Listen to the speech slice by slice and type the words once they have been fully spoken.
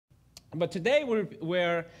But today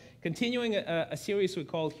we're continuing a series we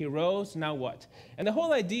call Heroes, Now What? And the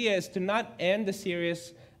whole idea is to not end the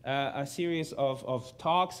series, a series of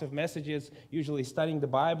talks, of messages, usually studying the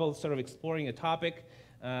Bible, sort of exploring a topic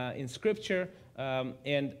in Scripture, and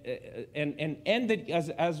end it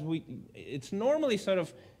it's normally sort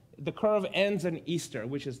of, the curve ends on Easter,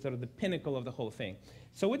 which is sort of the pinnacle of the whole thing.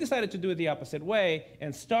 So we decided to do it the opposite way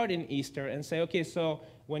and start in Easter and say, okay, so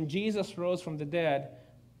when Jesus rose from the dead,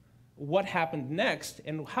 what happened next,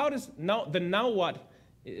 and how does now what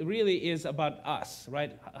really is about us,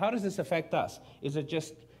 right? How does this affect us? Is it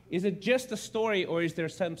just a story, or is there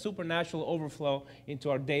some supernatural overflow into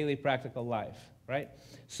our daily practical life, right?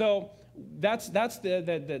 So that's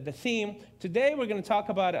the theme. Today we're going to talk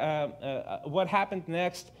about what happened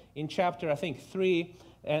next in chapter, I think, 3,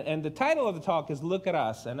 and the title of the talk is "Look at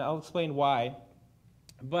Us," and I'll explain why.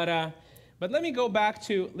 But let me go back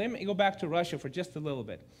to Russia for just a little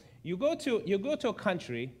bit. You go to a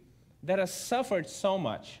country that has suffered so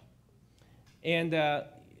much, and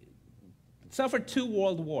suffered 2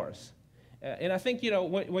 world wars, and I think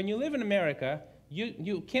when you live in America,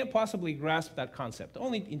 you can't possibly grasp that concept,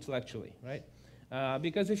 only intellectually, right?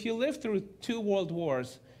 Because if you live through 2 world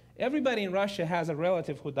wars, everybody in Russia has a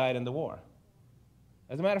relative who died in the war.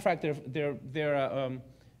 As a matter of fact,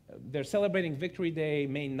 they're celebrating Victory Day,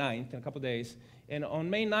 May 9th, in a couple of days, and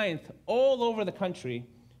on May 9th, all over the country,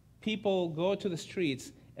 people go to the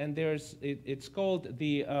streets, and it's called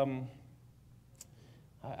the, I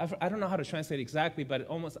don't know how to translate exactly, but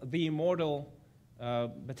almost the Immortal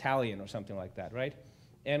Battalion or something like that, right?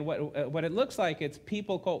 And what it looks like, it's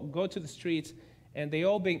people go to the streets, and they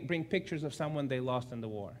all bring pictures of someone they lost in the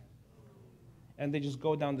war. And they just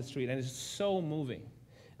go down the street, and it's so moving.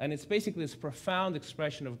 And it's basically this profound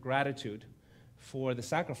expression of gratitude for the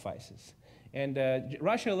sacrifices. And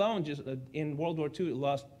Russia alone, just in World War II,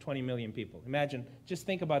 lost 20 million people. Imagine, just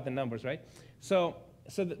think about the numbers, right? So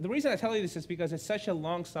the reason I tell you this is because it's such a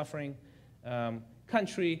long-suffering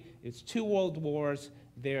country. It's 2 world wars.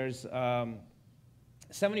 There's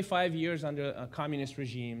 75 years under communist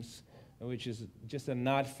regimes, which is just a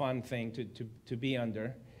not fun thing to be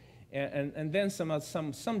under. And then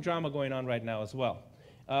some drama going on right now as well.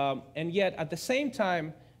 And yet, at the same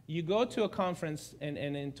time, you go to a conference and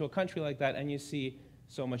into a country like that, and you see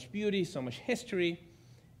so much beauty, so much history,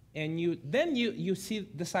 and then you see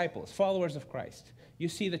disciples, followers of Christ. You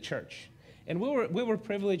see the church. And we were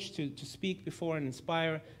privileged to speak before and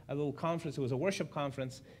inspire a little conference. It was a worship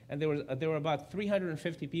conference, and there were about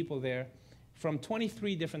 350 people there from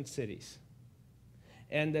 23 different cities.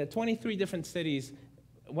 And 23 different cities,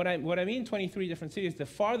 what I mean 23 different cities, the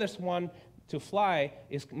farthest one to fly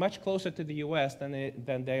is much closer to the U.S. than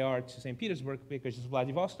they are to St. Petersburg, because it's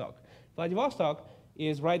Vladivostok. Vladivostok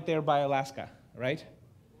is right there by Alaska, right?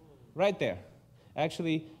 Right there.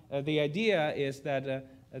 Actually, the idea is that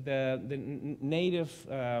the Native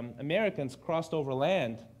Americans crossed over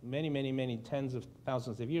land many tens of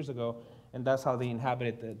thousands of years ago, and that's how they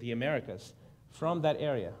inhabited the Americas, from that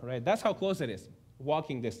area, right? That's how close it is,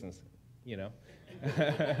 walking distance,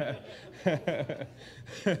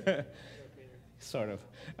 Sort of.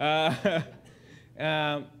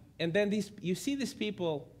 And then you see these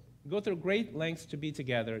people go through great lengths to be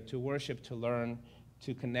together, to worship, to learn,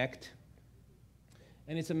 to connect.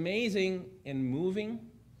 And it's amazing and moving,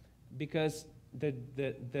 because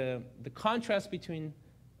the contrast between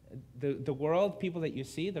the world, people that you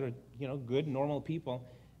see that are good, normal people,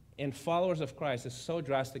 and followers of Christ is so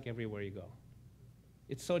drastic everywhere you go.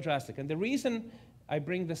 It's so drastic. And the reason I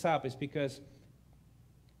bring this up is because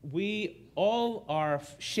we all are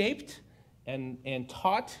shaped and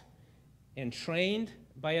taught and trained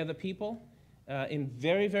by other people in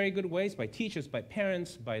very, very good ways, by teachers, by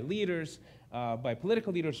parents, by leaders, by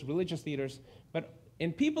political leaders, religious leaders.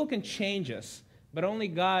 And people can change us, but only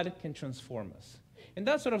God can transform us. And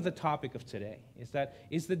that's sort of the topic of today,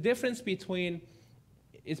 is the difference between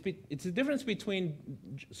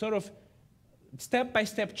sort of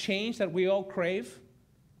step-by-step change that we all crave.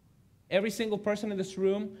 Every single person in this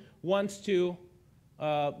room wants to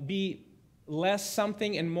be less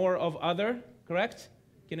something and more of other, correct?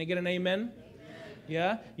 Can I get an amen? Amen.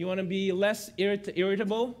 Yeah? You want to be less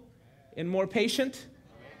irritable and more patient?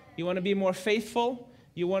 You want to be more faithful?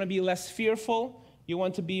 You want to be less fearful? You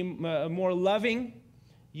want to be more loving?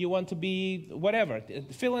 You want to be whatever.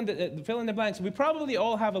 Fill in the blanks. We probably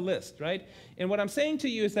all have a list, right? And what I'm saying to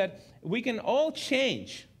you is that we can all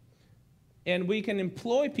change. And we can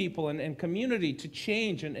employ people and community to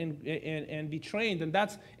change and be trained, and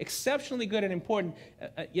that's exceptionally good and important,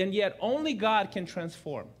 and yet only God can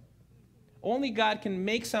transform. Only God can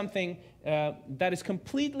make something that is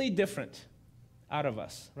completely different out of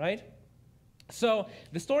us, right? So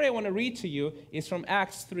the story I want to read to you is from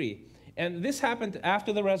Acts 3. And this happened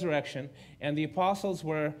after the resurrection, and the apostles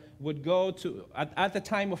would go to, at the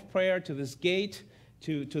time of prayer, to this gate,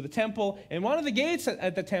 to the temple. And one of the gates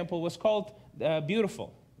at the temple was called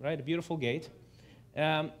Beautiful, right? A beautiful gate.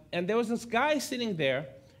 And there was this guy sitting there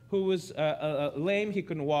who was lame, he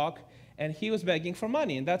couldn't walk, and he was begging for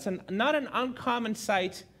money. And that's not an uncommon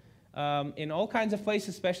sight in all kinds of places,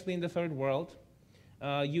 especially in the third world.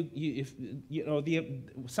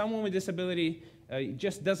 Someone with disability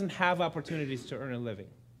just doesn't have opportunities to earn a living.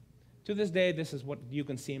 To this day, this is what you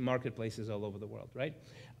can see in marketplaces all over the world, right?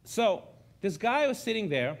 So this guy was sitting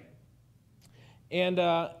there,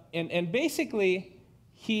 and basically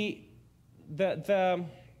the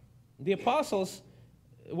apostles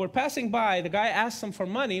were passing by. The guy asked them for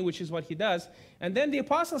money, which is what he does, and then the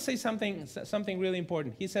apostles say something really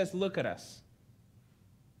important. He says, "Look at us.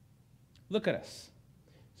 Look at us."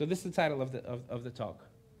 So this is the title of the talk.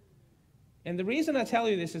 And the reason I tell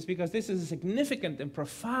you this is because this is a significant and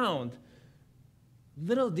profound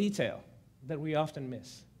little detail that we often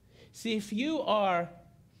miss. See, if you are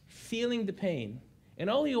feeling the pain and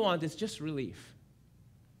all you want is just relief,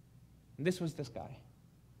 and this was this guy,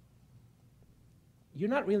 you're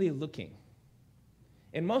not really looking.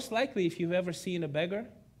 And most likely, if you've ever seen a beggar,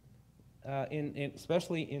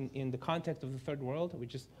 especially in the context of the third world,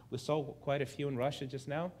 we saw quite a few in Russia just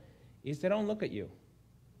now, is they don't look at you.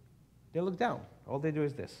 They look down. All they do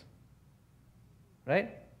is this, right?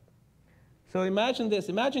 So imagine this.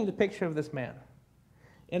 Imagine the picture of this man.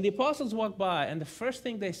 And the apostles walk by, and the first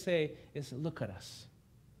thing they say is, "Look at us.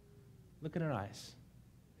 Look at our eyes.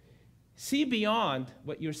 See beyond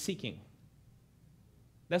what you're seeking."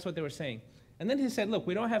 That's what they were saying. And then he said, "Look,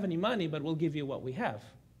 we don't have any money, but we'll give you what we have."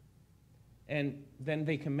 And then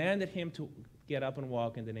they commanded him to get up and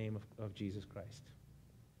walk in the name of Jesus Christ.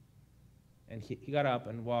 And he got up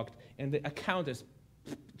and walked, and the account is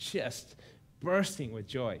just bursting with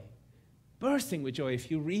joy. Bursting with joy.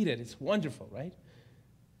 If you read it, it's wonderful, right?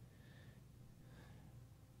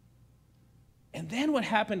 And then what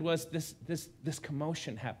happened was this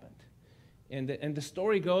commotion happened. And the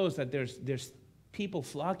story goes that there's people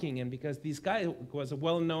flocking, and because this guy was a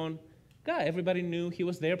well-known guy, everybody knew he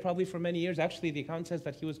was there probably for many years. Actually, the account says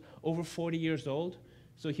that he was over 40 years old,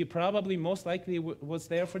 so he probably most likely was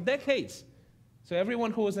there for decades. So everyone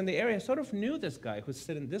who was in the area sort of knew this guy who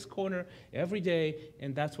stood in this corner every day,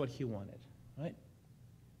 and that's what he wanted, right?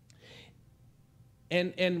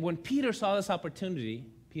 And when Peter saw this opportunity,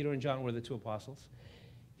 Peter and John were the two apostles,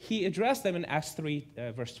 he addressed them in Acts 3,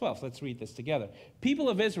 verse 12. Let's read this together. "People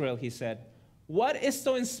of Israel," he said, "what is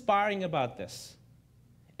so inspiring about this?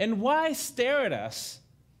 And why stare at us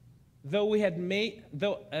as though we had made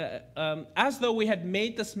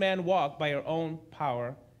this man walk by our own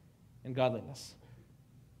power and godliness?"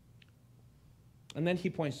 And then he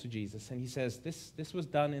points to Jesus, and he says, "This was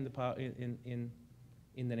done in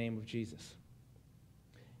the name of Jesus."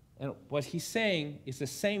 And what he's saying is the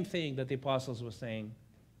same thing that the apostles were saying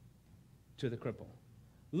to the cripple.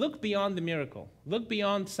 Look beyond the miracle. Look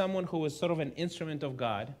beyond someone who was sort of an instrument of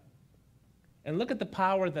God, and look at the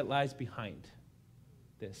power that lies behind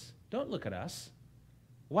this. Don't look at us.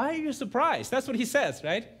 Why are you surprised? That's what he says,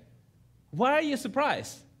 right? Why are you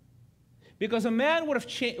surprised? Because a man would have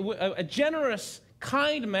a generous,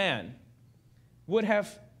 kind man would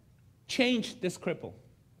have changed this cripple.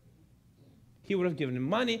 He would have given him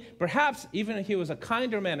money. Perhaps even if he was a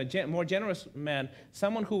kinder man, a more generous man,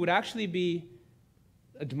 someone who would actually be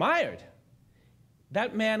admired,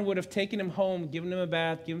 that man would have taken him home, given him a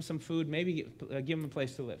bath, given him some food, maybe give him a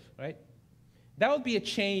place to live, right? That would be a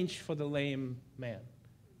change for the lame man.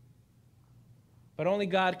 But only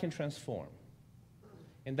God can transform.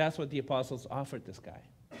 And that's what the apostles offered this guy,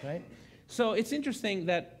 right? So it's interesting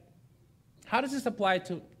that, how does this apply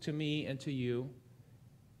to me and to you?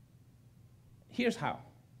 Here's how.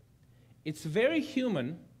 It's very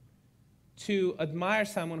human to admire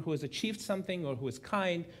someone who has achieved something, or who is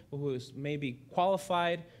kind, or who is maybe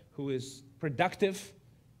qualified, who is productive.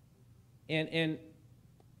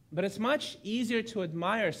 But it's much easier to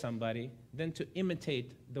admire somebody than to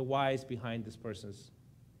imitate the whys behind this person's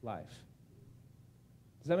life.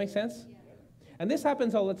 Does that make sense? Yeah. And this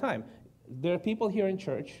happens all the time. There are people here in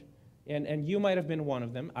church, and you might have been one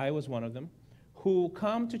of them, I was one of them, who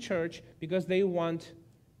come to church because they want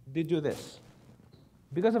to do this,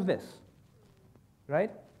 because of this,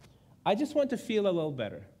 right? I just want to feel a little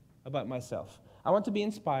better about myself. I want to be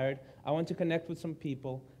inspired. I want to connect with some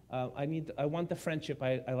people. I want the friendship.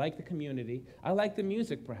 I like the community. I like the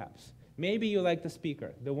music, perhaps. Maybe you like the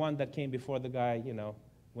speaker, the one that came before the guy,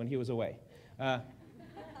 when he was away. But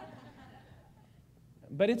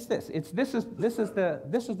it's this. This is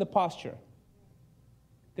the posture.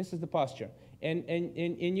 This is the posture.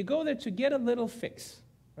 And you go there to get a little fix,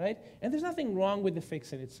 right? And there's nothing wrong with the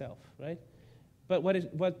fix in itself, right? But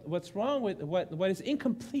what's wrong with what is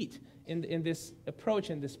incomplete in this approach,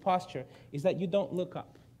 in this posture, is that you don't look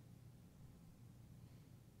up.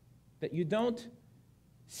 That you don't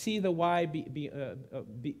see the why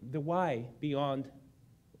the why beyond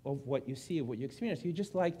of what you see, of what you experience. You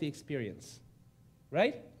just like the experience,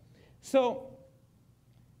 right? So,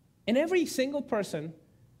 and every single person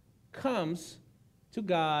comes to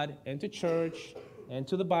God and to church and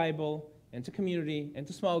to the Bible and to community and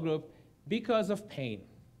to small group because of pain.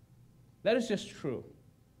 That is just true.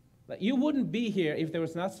 Like, you wouldn't be here if there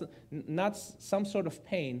was not some sort of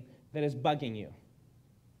pain that is bugging you,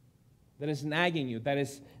 that is nagging you,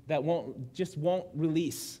 that won't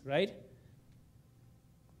release, right?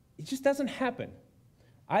 It just doesn't happen.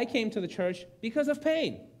 I came to the church because of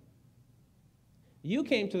pain. You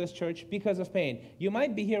came to this church because of pain. You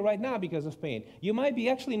might be here right now because of pain. You might be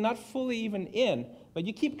actually not fully even in, but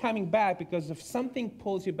you keep coming back because of something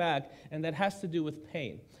pulls you back, and that has to do with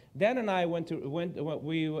pain. Dan and I went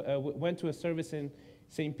to a service in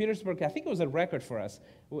St. Petersburg. I think it was a record for us.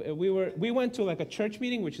 We went to like a church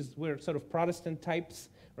meeting, which is, we're sort of Protestant types,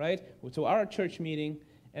 right? To our church meeting,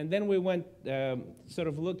 and then we went sort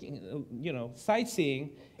of looking,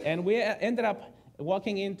 sightseeing, and we ended up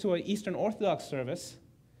walking into an Eastern Orthodox service,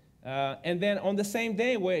 and then on the same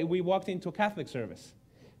day we walked into a Catholic service.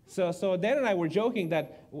 So Dan and I were joking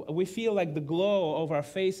that we feel like the glow of our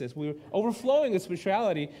faces. We were overflowing with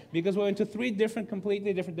spirituality because we went to 3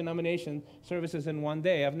 completely different denomination services in one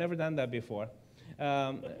day. I've never done that before.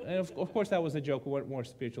 And of course that was a joke. We weren't more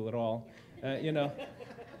spiritual at all.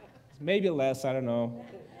 Maybe less, I don't know.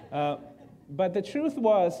 But the truth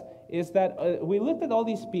is that we looked at all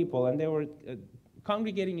these people, and they were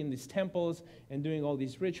congregating in these temples and doing all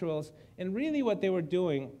these rituals, and really what they were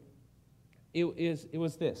doing, it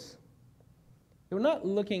was this. They were not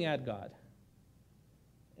looking at God.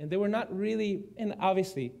 And they were not really, and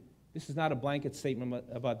obviously, this is not a blanket statement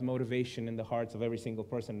about motivation in the hearts of every single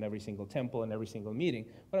person in every single temple and every single meeting,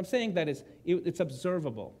 but I'm saying that it's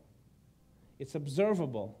observable. It's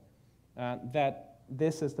observable that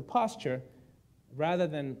this is the posture rather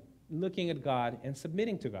than looking at God and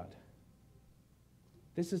submitting to God.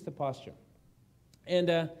 This is the posture.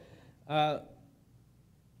 And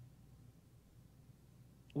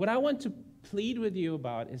what I want to plead with you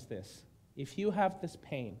about is this. If you have this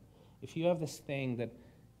pain, if you have this thing that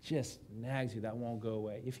just nags you, that won't go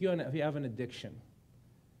away, if you have an addiction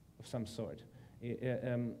of some sort,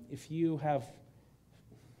 if you have,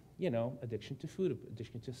 addiction to food,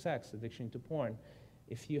 addiction to sex, addiction to porn,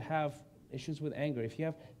 if you have issues with anger, if you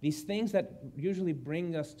have these things that usually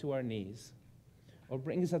bring us to our knees, or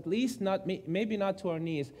bring us at least maybe not to our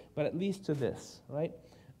knees, but at least to this, right?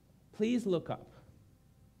 Please look up.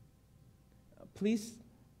 Please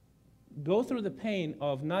go through the pain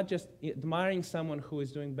of not just admiring someone who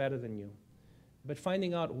is doing better than you, but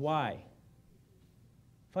finding out why.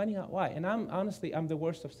 Finding out why. And I'm the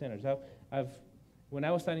worst of sinners. When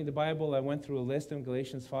I was studying the Bible, I went through a list in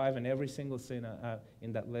Galatians 5, and every single sin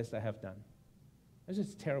in that list I have done. It's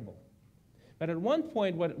just terrible. But at one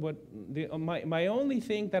point, my only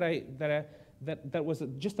thing that was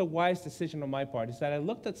just a wise decision on my part is that I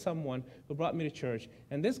looked at someone who brought me to church,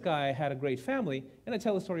 and this guy had a great family, and I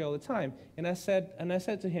tell the story all the time. And I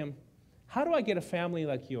said to him, "How do I get a family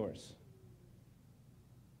like yours?"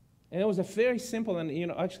 And it was a very simple,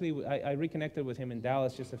 and actually I reconnected with him in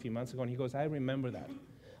Dallas just a few months ago, and he goes, "I remember that.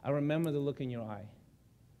 I remember the look in your eye.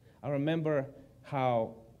 I remember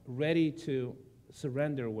how ready to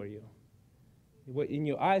surrender were you. In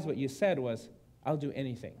your eyes, what you said was, 'I'll do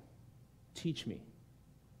anything. Teach me.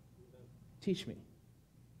 Teach me.'"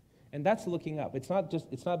 And that's looking up. It's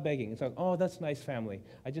not begging. It's like, "Oh, that's nice family.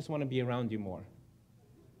 I just want to be around you more."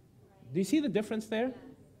 Do you see the difference there?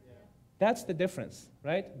 Yeah. That's the difference,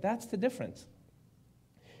 right? That's the difference.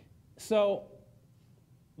 So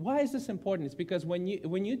why is this important? It's because when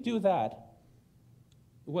you do that,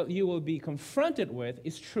 what you will be confronted with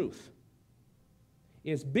is truth.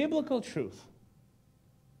 Is biblical truth.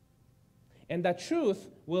 And that truth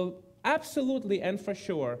will absolutely and for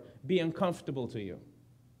sure be uncomfortable to you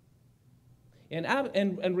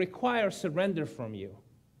and require surrender from you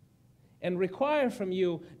and require from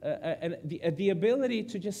you the ability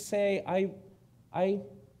to just say,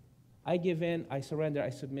 I give in, I surrender, I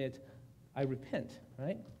submit, I repent,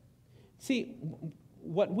 right? See,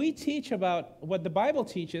 what we teach about, what the Bible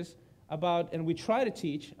teaches about, and we try to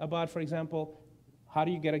teach about, for example, how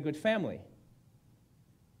do you get a good family?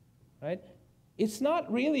 Right? It's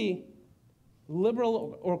not really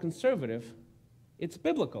liberal or conservative. It's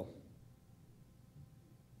biblical.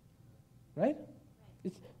 Right?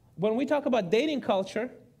 When we talk about dating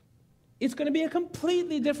culture, it's going to be a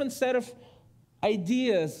completely different set of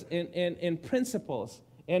ideas and principles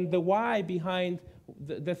and the why behind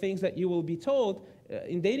the things that you will be told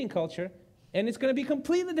in dating culture, and it's going to be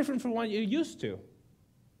completely different from what you're used to.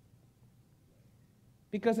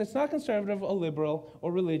 Because it's not conservative or liberal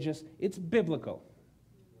or religious, it's biblical.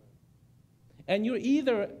 And you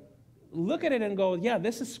either look at it and go, yeah,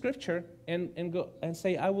 this is scripture, and go and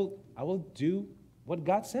say, I will do what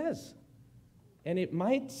God says. And it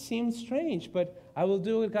might seem strange, but I will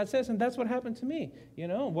do what God says, and that's what happened to me. You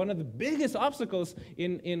know, one of the biggest obstacles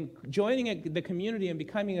in joining the community and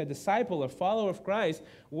becoming a disciple or follower of Christ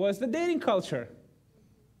was the dating culture.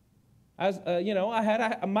 As you know, I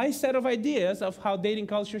had my set of ideas of how dating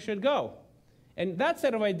culture should go, and that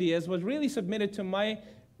set of ideas was really submitted to my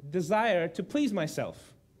desire to please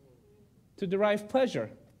myself, to derive pleasure,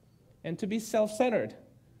 and to be self-centered.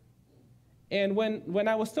 And when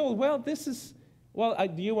I was told, well, this is, well,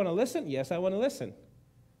 do you want to listen? Yes, I want to listen.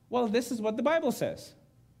 Well, this is what the Bible says.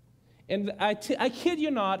 And I kid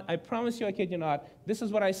you not, I promise you I kid you not, this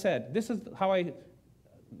is what I said. This is how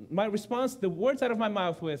my response, the words out of my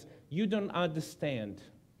mouth was, you don't understand.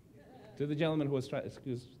 To the gentleman who was citing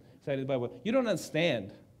the Bible, you don't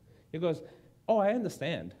understand. He goes, oh, I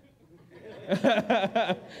understand.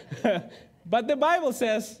 But the Bible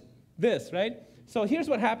says this, right? So here's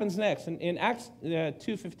what happens next. In Acts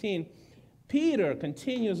 2:15, Peter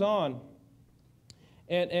continues on,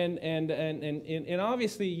 and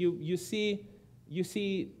obviously you see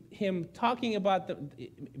him talking about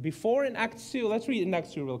before in Acts 2. Let's read in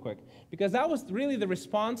Acts 2 real quick, because that was really the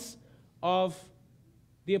response of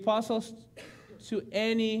the apostles to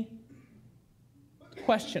any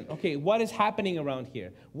question. Okay, what is happening around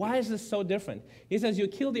here? Why is this so different? He says, you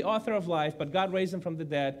killed the author of life, but God raised him from the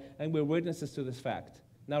dead, and we're witnesses to this fact.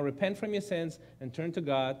 Now repent from your sins and turn to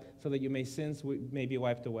God so that your sins may be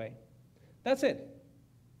wiped away. That's it.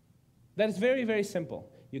 That is very, very simple.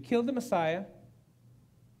 You killed the Messiah.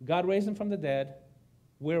 God raised him from the dead.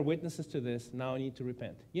 We're witnesses to this. Now you need to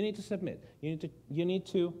repent. You need to submit. You need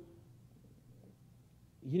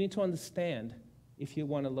to understand, if you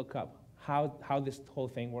want to look up how this whole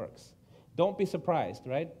thing works. Don't be surprised,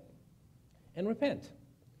 right? And repent.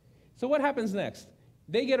 So what happens next?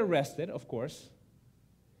 They get arrested, of course.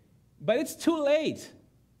 But it's too late.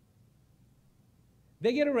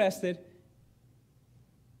 They get arrested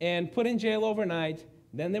and put in jail overnight,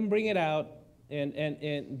 then they bring it out, and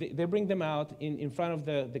they bring them out in front of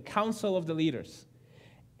the council of the leaders.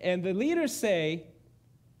 And the leaders say,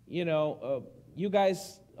 you know, you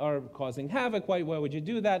guys are causing havoc, why would you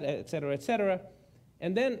do that, et cetera, et cetera.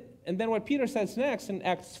 And then what Peter says next in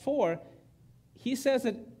Acts 4, he says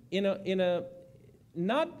it in a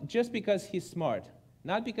not just because he's smart,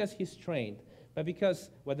 not because he's trained, but because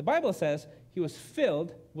what the Bible says, he was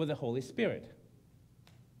filled with the Holy Spirit.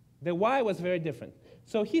 The why was very different.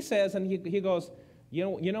 So he says, and he goes,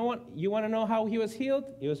 you know what? You want to know how he was healed?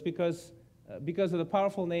 It was because of the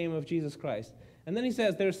powerful name of Jesus Christ. And then he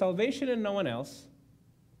says, there is salvation in no one else.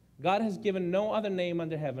 God has given no other name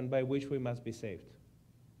under heaven by which we must be saved.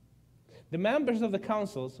 The members of the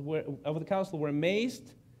council were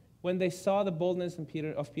amazed when they saw the boldness of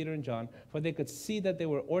Peter and John, for they could see that they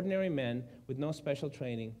were ordinary men with no special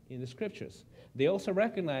training in the Scriptures. They also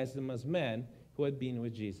recognized them as men who had been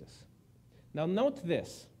with Jesus. Now note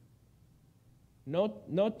this.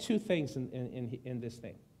 Note two things in this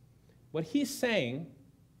thing. What he's saying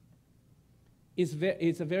is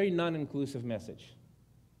a very non-inclusive message.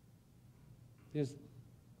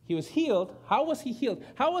 He was healed. How was he healed?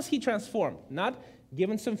 How was he transformed? Not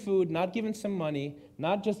given some food, not given some money,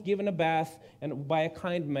 not just given a bath and by a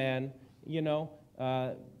kind man, you know.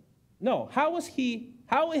 No, how is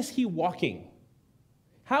he walking?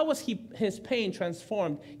 How was his pain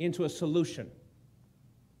transformed into a solution?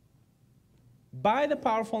 By the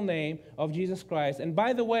powerful name of Jesus Christ. And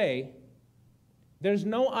by the way, there's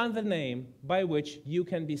no other name by which you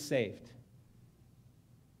can be saved.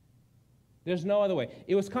 There's no other way.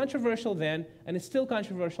 It was controversial then, and it's still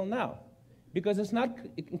controversial now, because it's not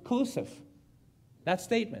inclusive, that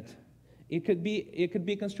statement. It could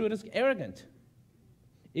be construed as arrogant.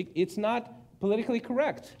 It's not politically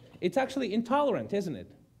correct. It's actually intolerant, isn't it?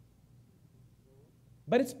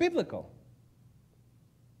 But it's biblical.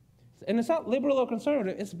 And it's not liberal or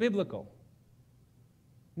conservative, it's biblical.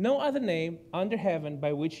 No other name under heaven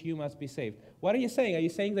by which you must be saved. What are you saying? Are you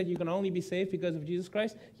saying that you can only be saved because of Jesus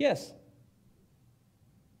Christ? Yes.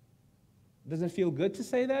 Does it feel good to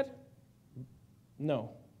say that?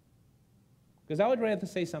 No. Because I would rather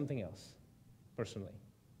say something else, personally.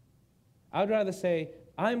 I would rather say,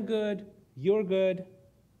 I'm good, you're good,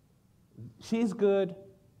 she's good,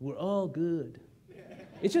 we're all good.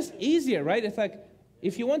 It's just easier, right? It's like,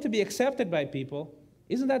 if you want to be accepted by people,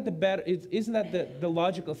 isn't that the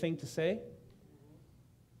logical thing to say?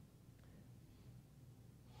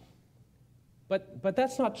 But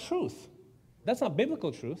that's not truth. That's not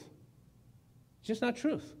biblical truth. It's just not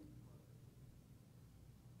truth.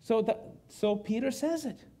 So Peter says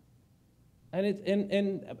it.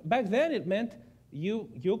 And back then it meant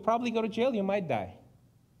you'll probably go to jail, you might die.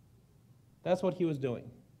 That's what he was doing,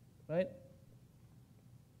 right?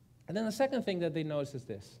 And then the second thing that they notice is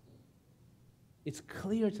this. It's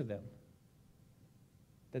clear to them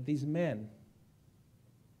that these men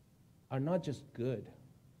are not just good.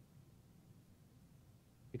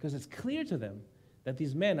 Because it's clear to them that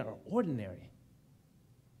these men are ordinary.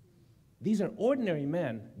 These are ordinary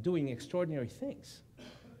men doing extraordinary things.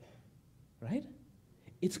 Right?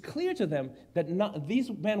 It's clear to them that these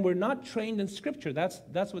men were not trained in Scripture. That's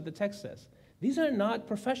what the text says. These are not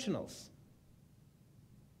professionals.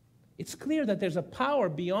 It's clear that there's a power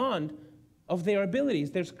beyond of their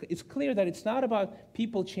abilities. It's clear that it's not about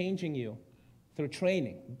people changing you through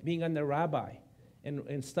training, being under rabbi,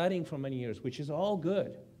 and studying for many years, which is all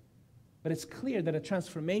good. But it's clear that a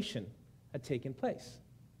transformation had taken place.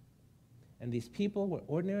 And these people were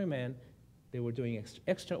ordinary men. They were doing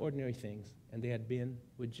extraordinary things, and they had been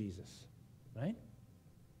with Jesus, right?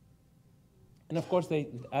 And of course,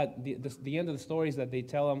 at the end of the story is that they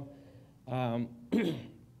tell them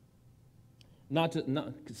not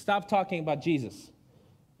stop talking about Jesus.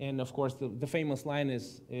 And of course, the famous line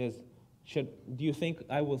is do you think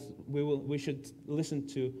we should listen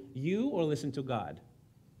to you or listen to God?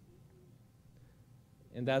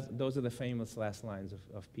 And those are the famous last lines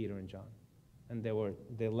of Peter and John. And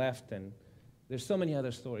they left, and there's so many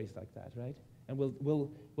other stories like that, right? And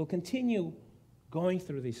we'll continue going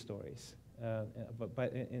through these stories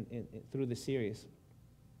through the series.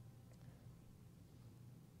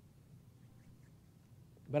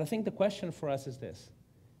 But I think the question for us is this.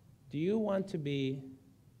 Do you want to be...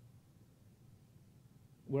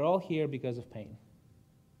 We're all here because of pain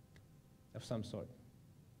of some sort.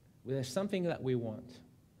 There's something that we want,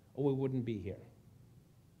 or we wouldn't be here.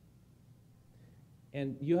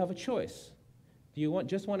 And you have a choice. Do you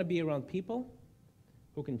just want to be around people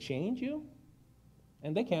who can change you?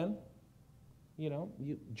 And they can.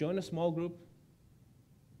 You join a small group.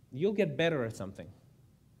 You'll get better at something.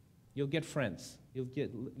 You'll get friends. You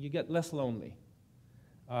get less lonely.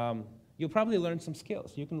 You'll probably learn some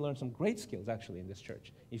skills. You can learn some great skills, actually, in this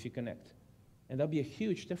church if you connect. And that'll be a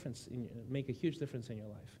huge difference, make a huge difference in your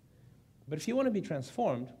life. But if you want to be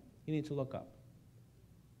transformed, you need to look up.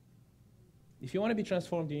 If you want to be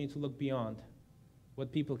transformed, you need to look beyond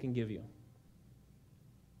what people can give you.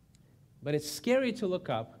 But it's scary to look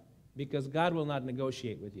up because God will not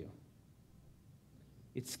negotiate with you.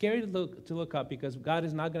 It's scary to look up because God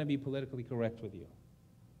is not going to be politically correct with you.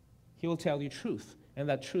 He will tell you truth, and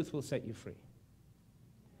that truth will set you free.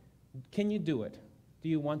 Can you do it? Do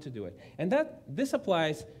you want to do it? And this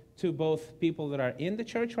applies to both people that are in the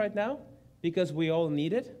church right now, because we all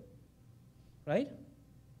need it, right?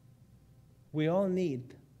 We all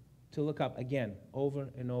need to look up again, over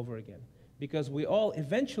and over again, because we all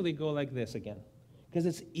eventually go like this again, because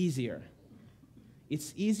it's easier.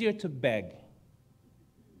 It's easier to beg.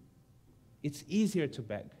 It's easier to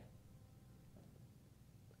beg.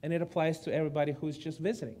 And it applies to everybody who's just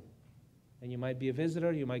visiting. And you might be a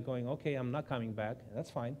visitor, you might going, okay, I'm not coming back. That's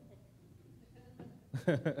fine.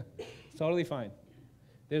 It's totally fine.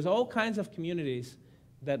 There's all kinds of communities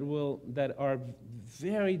that are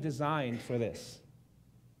very designed for this.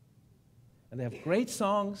 And they have great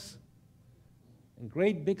songs and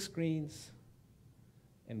great big screens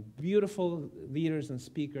and beautiful leaders and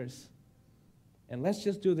speakers. And let's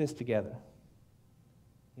just do this together.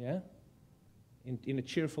 Yeah? In a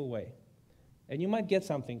cheerful way. And you might get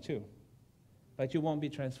something too, but you won't be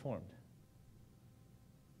transformed.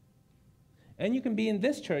 And you can be in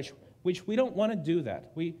this church, which we don't want to do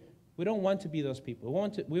that. We don't want to be those people.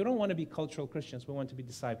 We don't want to be cultural Christians. We want to be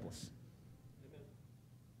disciples. Amen.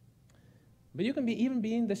 But you can even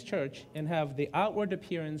be in this church and have the outward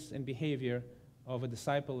appearance and behavior of a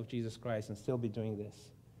disciple of Jesus Christ and still be doing this.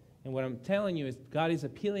 And what I'm telling you is God is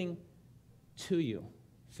appealing to you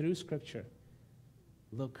through Scripture.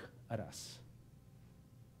 Look at us.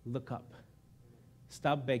 Look up.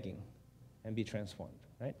 stop begging, and be transformed,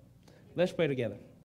 right? Let's pray together.